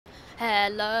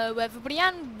Hello everybody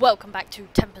and welcome back to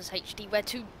TemperZz HD, where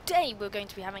today we're going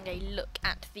to be having a look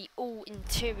at the All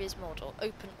Interiors mod, or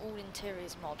Open All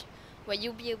Interiors mod, where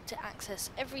you'll be able to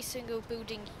access every single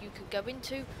building you could go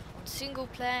into on single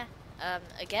player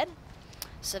again.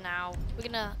 So now we're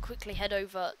going to quickly head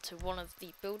over to one of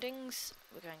the buildings.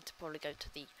 We're going to probably go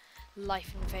to the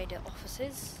Life Invader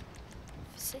offices.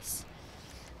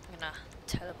 I'm going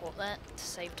to teleport there to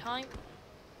save time.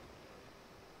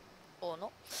 Or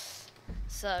not.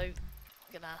 So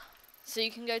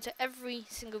you can go to every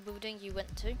single building you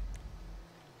went to.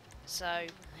 So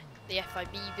the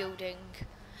FIB building,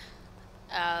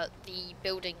 the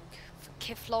building for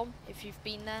Kiflom, if you've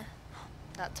been there,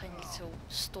 that tiny little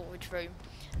storage room,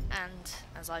 and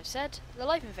as I've said, the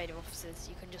Life Invader offices.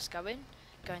 You can just go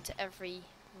into every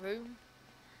room.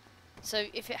 So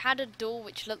if it had a door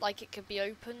which looked like it could be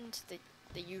opened,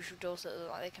 the usual doors that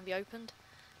look like they can be opened,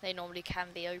 they normally can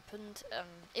be opened,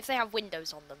 if they have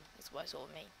windows on them, is what I sort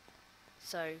of mean.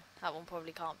 So, that one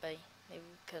probably can't be. Maybe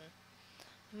we can...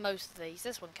 Most of these,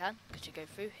 this one can, because you go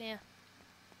through here.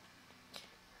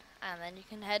 And then you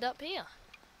can head up here,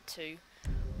 to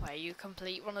where you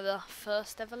complete one of the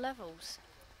first ever levels.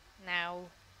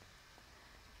 Now,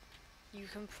 you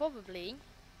can probably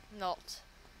not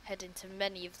head into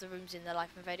many of the rooms in the Life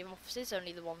Invader offices,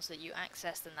 only the ones that you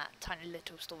accessed in that tiny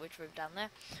little storage room down there.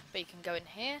 But you can go in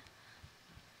here,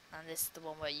 and this is the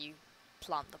one where you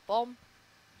plant the bomb.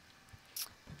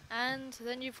 And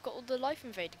then you've got all the Life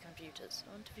Invader computers.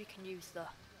 I wonder if you can use the...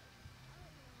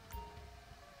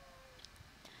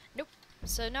 Nope.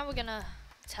 So now we're gonna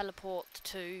teleport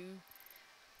to...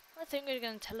 I think we're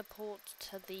gonna teleport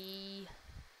to the...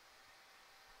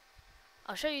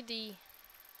 I'll show you the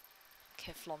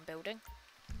Kiflom building.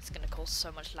 It's going to cause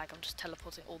so much lag, I'm just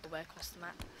teleporting all the way across the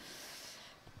map.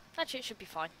 Actually, it should be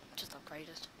fine, just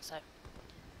upgraded. So,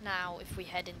 now if we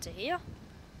head into here,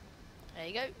 there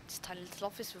you go, it's a tiny little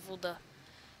office with all the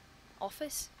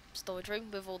storage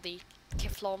room with all the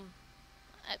Kiflom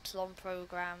Epsilon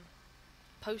program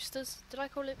posters. Did I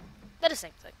call it? They're the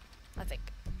same thing, I think.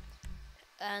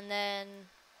 And then,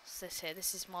 what's this here?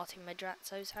 This is Martin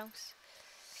Madrazzo's house.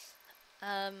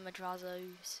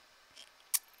 Madrazzo's.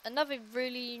 Another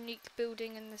really unique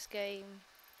building in this game.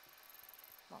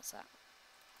 What's that?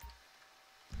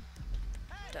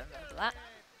 Don't remember that.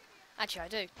 Actually, I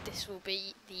do. This will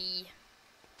be the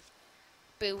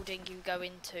building you go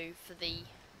into for the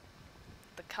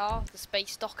car, the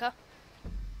space docker.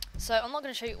 So I'm not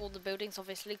going to show you all the buildings,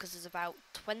 obviously, because there's about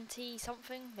 20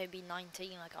 something, maybe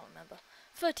 19, I can't remember.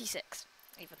 36,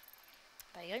 even.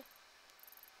 There you go. I'm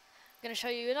going to show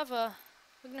you another.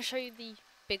 We're going to show you the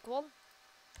big one.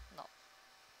 Not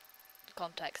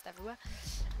context everywhere.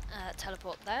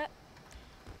 Teleport there.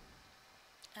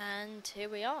 And here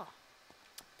we are.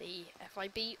 The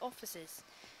FIB offices.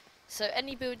 So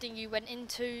any building you went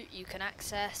into, you can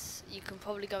access. You can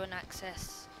probably go and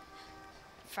access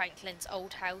Franklin's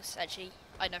old house. Actually,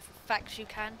 I know for a fact you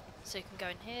can. So you can go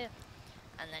in here,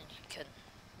 and then you can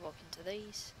walk into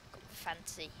these. Got a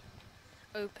fancy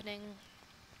opening.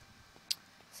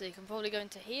 So you can probably go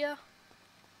into here.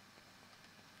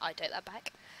 I take that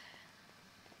back.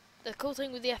 The cool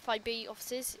thing with the FIB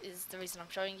offices is, the reason I'm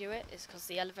showing you it is because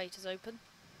the elevator's open.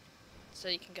 So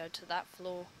you can go to that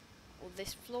floor or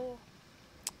this floor.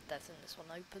 Don't think this one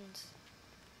opens.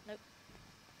 Nope.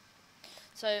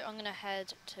 So I'm going to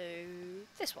head to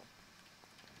this one.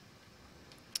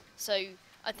 So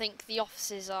I think the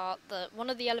offices are one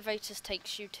of the elevators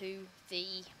takes you to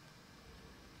the...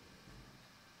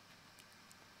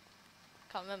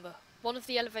 Can't remember. One of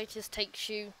the elevators takes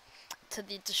you to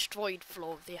the destroyed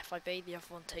floor of the FIB, the other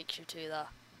one takes you to the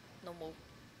normal.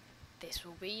 This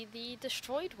will be the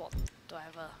destroyed one. Do I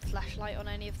have a flashlight on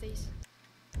any of these?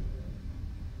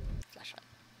 Flashlight.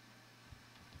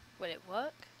 Will it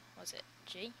work? Was it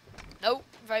G? No,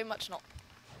 very much not.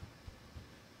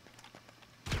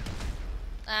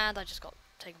 And I just got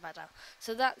taken back down.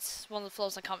 So that's one of the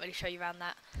floors. I can't really show you around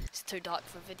that. It's too dark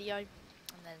for a video.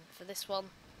 And then for this one,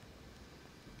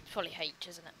 it's probably H,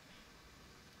 isn't it?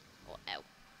 Or L.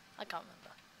 I can't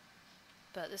remember.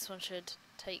 But this one should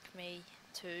take me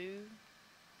to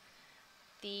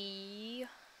the...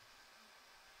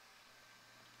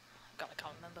 God, I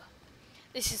can't remember.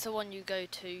 This is the one you go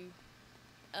to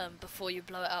before you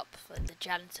blow it up, the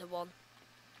janitor one.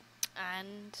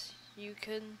 And you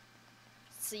can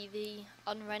see the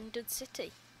unrendered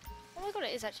city. Oh my god,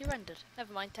 it is actually rendered.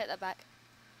 Never mind, take that back.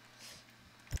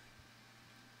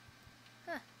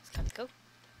 Huh, it's kind of cool.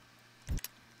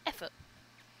 Effort.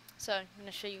 So I'm going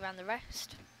to show you around the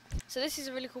rest. So this is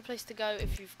a really cool place to go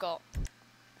if you've got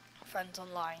friends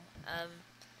online.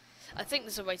 I think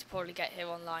there's a way to probably get here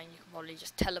online. You can probably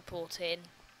just teleport in,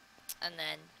 and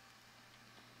then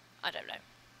I don't know.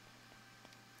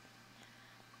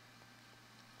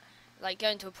 Like go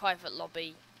into a private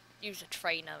lobby, use a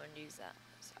trainer and use that.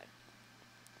 So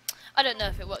I don't know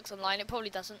if it works online. It probably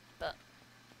doesn't, but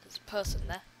there's a person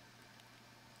there.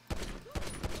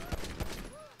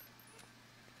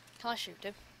 Can I shoot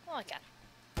him? Oh, I can.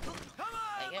 Come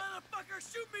on,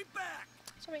 motherfucker, shoot me back!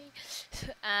 Sorry.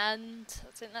 And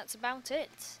I think that's about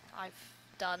it. I've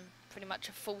done pretty much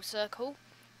a full circle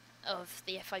of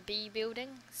the FIB building.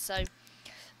 So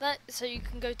you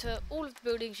can go to all of the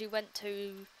buildings you went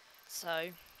to. So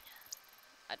I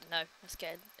don't know. Let's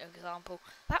get an example.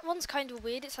 That one's kind of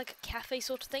weird. It's like a cafe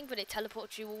sort of thing, but it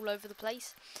teleports you all over the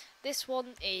place. This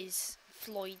one is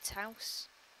Floyd's house.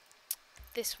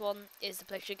 This one is the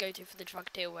place you go to for the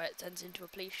drug deal where it turns into a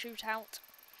police shootout.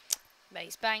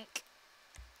 Maze Bank.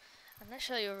 And let's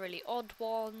show you a really odd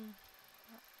one.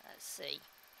 Let's see.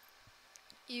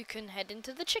 You can head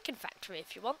into the chicken factory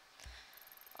if you want.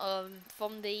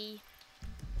 From the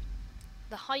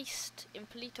heist in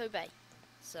Polito Bay.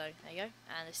 So there you go.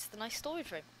 And this is the nice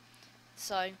storage room.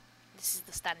 So this is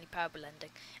the Stanley Parable ending.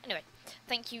 Anyway,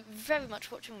 thank you very much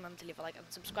for watching. Remember to leave a like and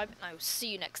subscribe, and I will see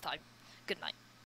you next time. Good night.